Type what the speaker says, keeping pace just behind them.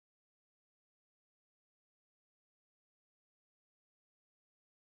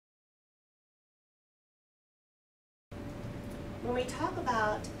when we talk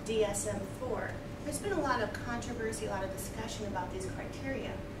about DSM-IV, there's been a lot of controversy, a lot of discussion about these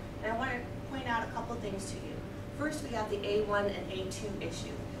criteria. And I want to point out a couple things to you. First, we have the A1 and A2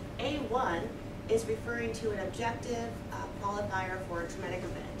 issue. A1 is referring to an objective qualifier for a traumatic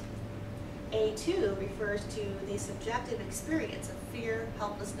event. A2 refers to the subjective experience of fear,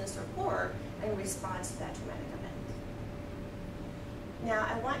 helplessness, or horror in response to that traumatic event. Now,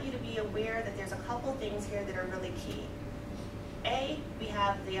 I want you to be aware that there's a couple things here that are really key. A, we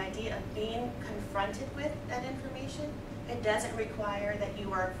have the idea of being confronted with that information. It doesn't require that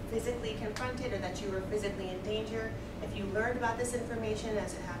you are physically confronted or that you are physically in danger. If you learned about this information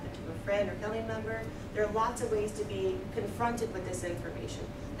as it happened to a friend or family member, there are lots of ways to be confronted with this information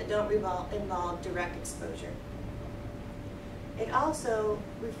that don't involve direct exposure. It also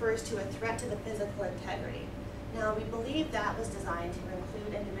refers to a threat to the physical integrity. Now, we believe that was designed to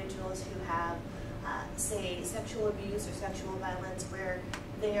include individuals who have, say, sexual abuse or sexual violence where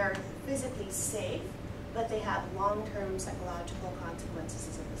they are physically safe, but they have long-term psychological consequences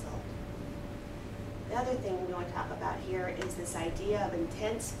as a result. The other thing we want to talk about here is this idea of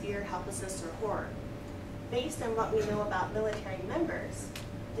intense fear, helplessness, or horror. Based on what we know about military members,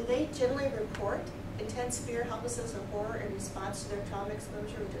 do they generally report intense fear, helplessness, or horror in response to their trauma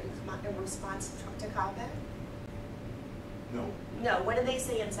exposure or in response to combat? No. No. What do they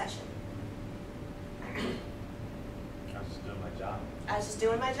say in session? I was just doing my job. I was just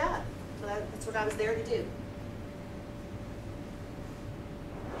doing my job. So that's what I was there to do.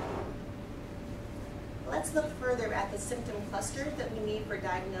 Let's look further at the symptom cluster that we need for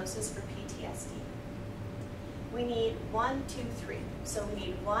diagnosis for PTSD. We need 1, 2, 3. So we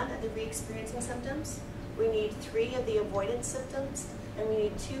need 1 of the re-experiencing symptoms, we need 3 of the avoidance symptoms, and we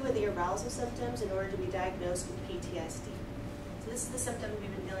need 2 of the arousal symptoms in order to be diagnosed with PTSD. So this is the symptom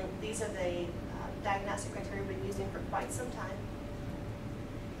we've been dealing with. These are the diagnostic criteria we've been using for quite some time.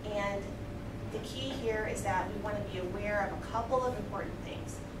 And the key here is that we want to be aware of a couple of important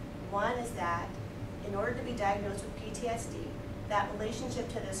things. One is that in order to be diagnosed with PTSD, that relationship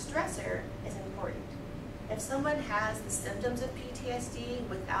to the stressor is important. If someone has the symptoms of PTSD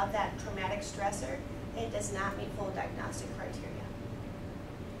without that traumatic stressor, it does not meet full diagnostic criteria.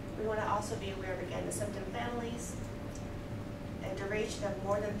 We want to also be aware of, again, the symptom families, a duration of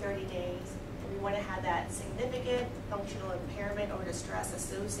more than 30 days, and we want to have that significant functional impairment or distress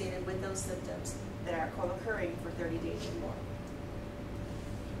associated with those symptoms that are co-occurring for 30 days or more.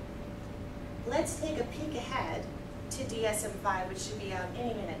 Let's take a peek ahead to DSM-V, which should be out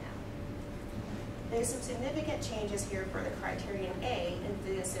any minute now. There's some significant changes here for the criterion A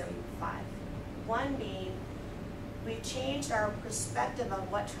in DSM-V. One being, we've changed our perspective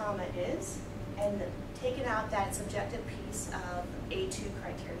of what trauma is and taken out that subjective piece of A2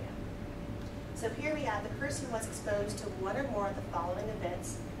 criteria. So here we have the person was exposed to 1 or more of the following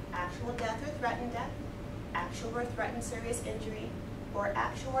events: actual death or threatened death, actual or threatened serious injury, or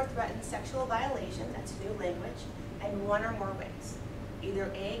actual or threatened sexual violation, that's new language, and 1 or more ways.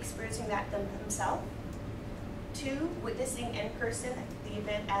 Either A, experiencing that themselves, 2, witnessing in person the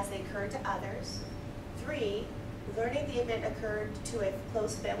event as they occurred to others, 3, learning the event occurred to a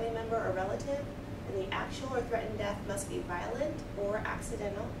close family member or relative, and the actual or threatened death must be violent or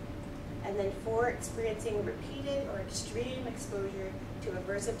accidental, and then 4, experiencing repeated or extreme exposure to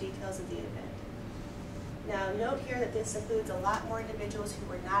aversive details of the event. Now, note here that this includes a lot more individuals who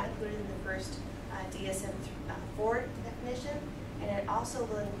were not included in the first DSM-IV definition, and it also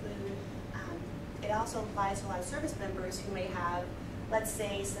will include, it also applies to a lot of service members who may have, let's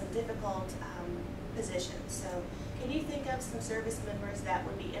say, some difficult positions. So, can you think of some service members that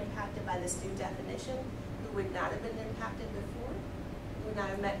would be impacted by this new definition who would not have been impacted before, who would not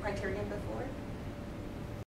have met criterion before?